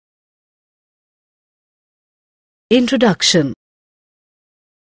Introduction.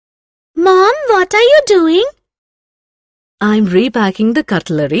 Mom, what are you doing? I'm repacking the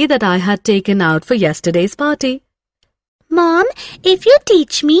cutlery that I had taken out for yesterday's party. Mom, if you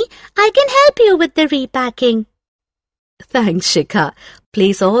teach me, I can help you with the repacking. Thanks, Shikha.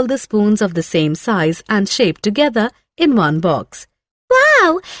 Place all the spoons of the same size and shape together in one box.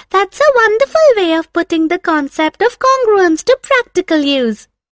 Wow, that's a wonderful way of putting the concept of congruence to practical use.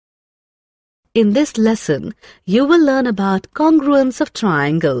 In this lesson, you will learn about congruence of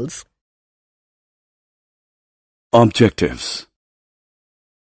triangles. Objectives.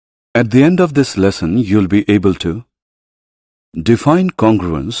 At the end of this lesson, you'll be able to define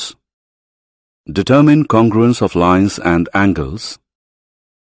congruence, determine congruence of lines and angles,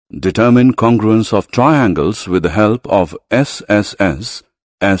 determine congruence of triangles with the help of SSS,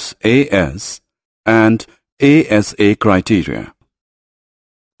 SAS, and ASA criteria.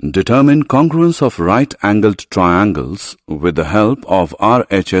 Determine congruence of right-angled triangles with the help of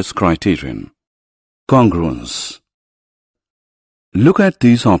RHS criterion. Congruence. Look at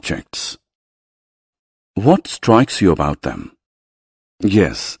these objects. What strikes you about them?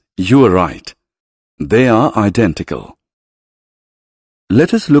 Yes, you are right. They are identical.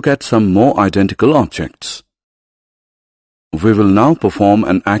 Let us look at some more identical objects. We will now perform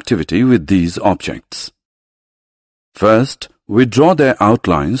an activity with these objects. First, we draw their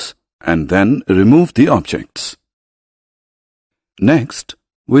outlines and then remove the objects. Next,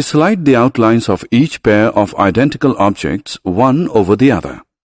 we slide the outlines of each pair of identical objects one over the other.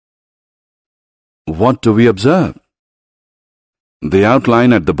 What do we observe? The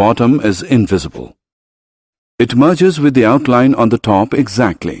outline at the bottom is invisible. It merges with the outline on the top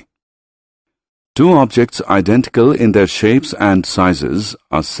exactly. Two objects identical in their shapes and sizes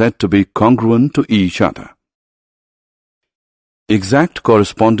are said to be congruent to each other. Exact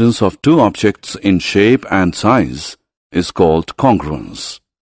correspondence of two objects in shape and size is called congruence.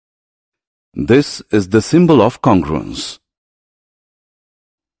 This is the symbol of congruence.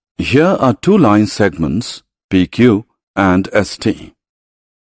 Here are two line segments, PQ and ST.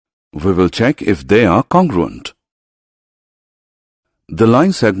 We will check if they are congruent. The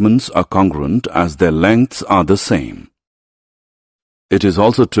line segments are congruent as their lengths are the same. It is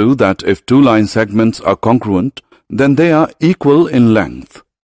also true that if two line segments are congruent, then they are equal in length.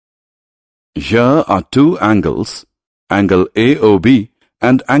 Here are two angles, angle AOB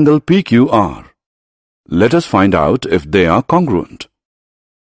and angle PQR. Let us find out if they are congruent.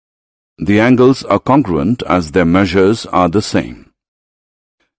 The angles are congruent as their measures are the same.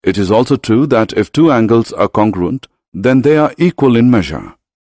 It is also true that if two angles are congruent, then they are equal in measure.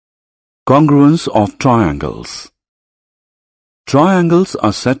 Congruence of triangles. Triangles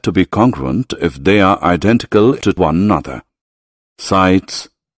are said to be congruent if they are identical to one another. Sides,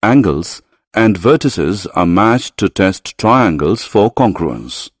 angles, and vertices are matched to test triangles for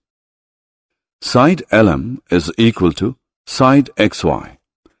congruence. Side LM is equal to side XY.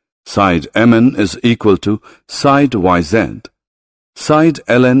 Side MN is equal to side YZ. Side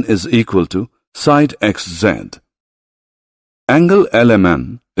LN is equal to side XZ. Angle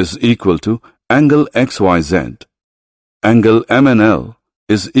LMN is equal to angle XYZ. Angle MNL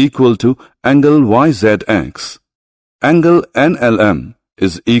is equal to angle YZX. Angle NLM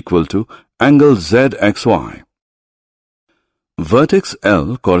is equal to angle ZXY. Vertex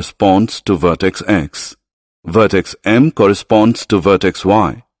L corresponds to vertex X. Vertex M corresponds to vertex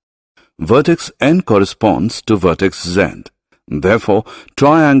Y. Vertex N corresponds to vertex Z. Therefore,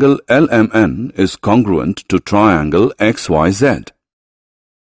 triangle LMN is congruent to triangle XYZ.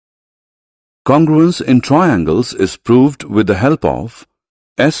 Congruence in triangles is proved with the help of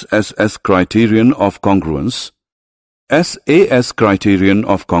SSS criterion of congruence, SAS criterion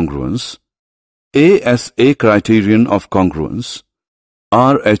of congruence, ASA criterion of congruence,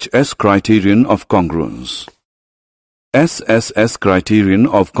 RHS criterion of congruence. SSS criterion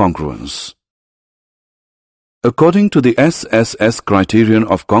of congruence. According to the SSS criterion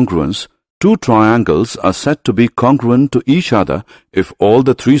of congruence, two triangles are said to be congruent to each other if all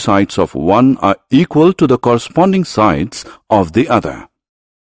the three sides of one are equal to the corresponding sides of the other.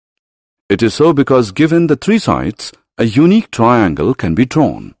 It is so because given the three sides, a unique triangle can be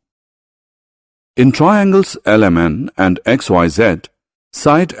drawn. In triangles LMN and XYZ,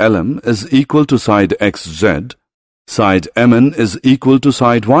 side LM is equal to side XZ, side MN is equal to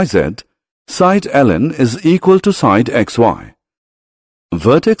side YZ, side LN is equal to side XY.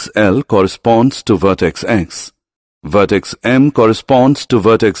 Vertex L corresponds to vertex X. Vertex M corresponds to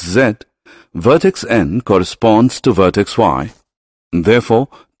vertex Z. Vertex N corresponds to vertex Y. Therefore,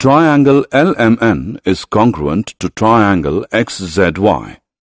 triangle LMN is congruent to triangle XZY.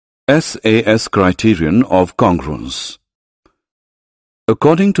 SAS criterion of congruence.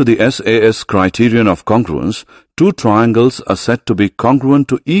 According to the SAS criterion of congruence, two triangles are said to be congruent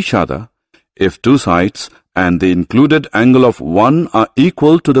to each other if two sides and the included angle of one are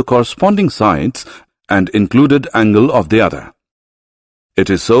equal to the corresponding sides and included angle of the other. It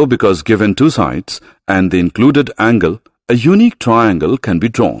is so because given two sides and the included angle, a unique triangle can be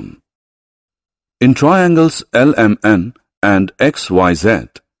drawn. In triangles LMN and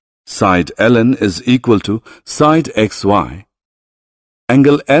XYZ, side LN is equal to side XY.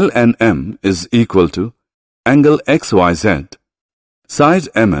 Angle LNM is equal to angle XYZ. Side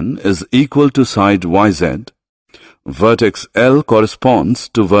MN is equal to side YZ. Vertex L corresponds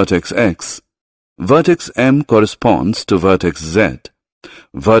to vertex X. Vertex M corresponds to vertex Z.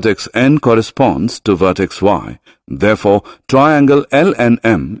 Vertex N corresponds to vertex Y. Therefore, triangle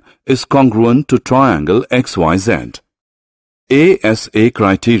LNM is congruent to triangle XYZ. ASA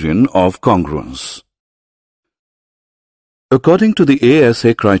criterion of congruence. According to the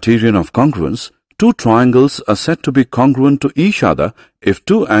ASA criterion of congruence, two triangles are said to be congruent to each other if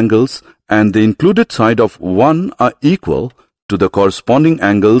two angles and the included side of one are equal to the corresponding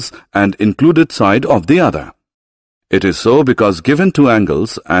angles and included side of the other. It is so because given two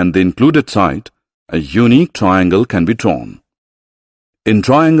angles and the included side, a unique triangle can be drawn. In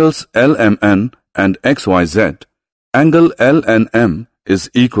triangles LMN and XYZ, angle LNM is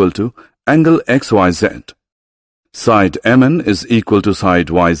equal to angle XYZ. Side MN is equal to side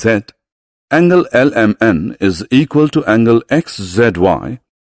YZ. Angle LMN is equal to angle XZY.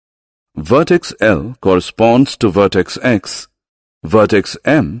 Vertex L corresponds to vertex X. Vertex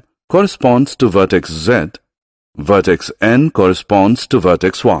M corresponds to vertex Z. Vertex N corresponds to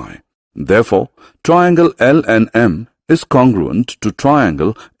vertex Y. Therefore, triangle LNM is congruent to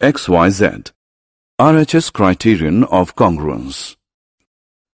triangle XYZ. RHS criterion of congruence.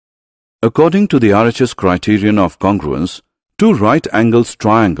 According to the RHS criterion of congruence, two right-angled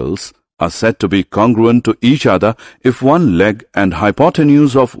triangles are said to be congruent to each other if one leg and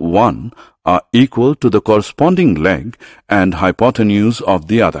hypotenuse of one are equal to the corresponding leg and hypotenuse of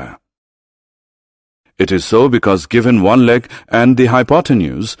the other. It is so because given one leg and the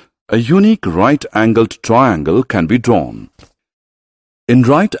hypotenuse, a unique right-angled triangle can be drawn. In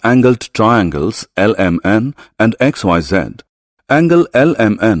right-angled triangles LMN and XYZ, angle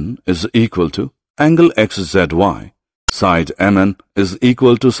LMN is equal to angle XZY. Side MN is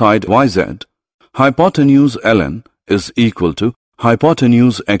equal to side YZ. Hypotenuse LN is equal to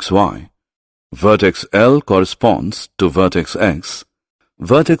hypotenuse XY. Vertex L corresponds to vertex X.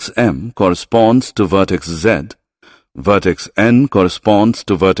 Vertex M corresponds to vertex Z. Vertex N corresponds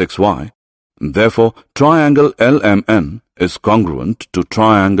to vertex Y. Therefore, triangle LMN is congruent to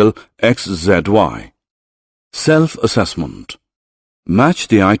triangle XZY. Self-assessment. Match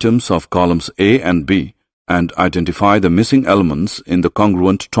the items of columns A and B and identify the missing elements in the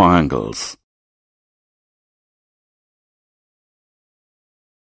congruent triangles.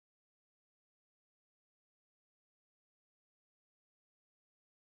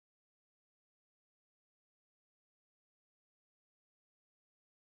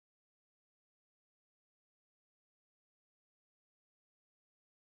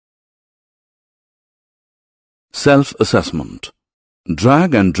 Self-assessment.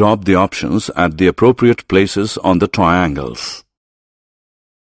 Drag and drop the options at the appropriate places on the triangles.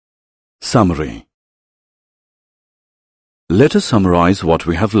 Summary. Let us summarize what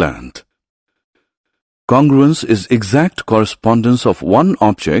we have learned. Congruence is exact correspondence of one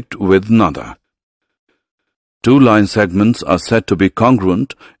object with another. Two line segments are said to be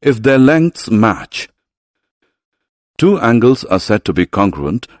congruent if their lengths match. Two angles are said to be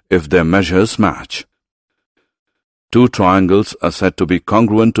congruent if their measures match. Two triangles are said to be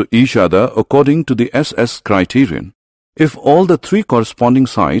congruent to each other according to the SS criterion if all the three corresponding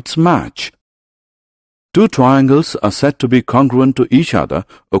sides match. Two triangles are said to be congruent to each other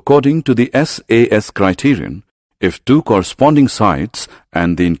according to the SAS criterion if two corresponding sides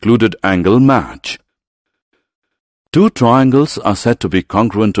and the included angle match. Two triangles are said to be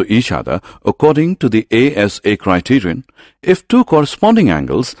congruent to each other according to the ASA criterion if two corresponding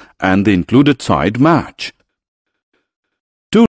angles and the included side match.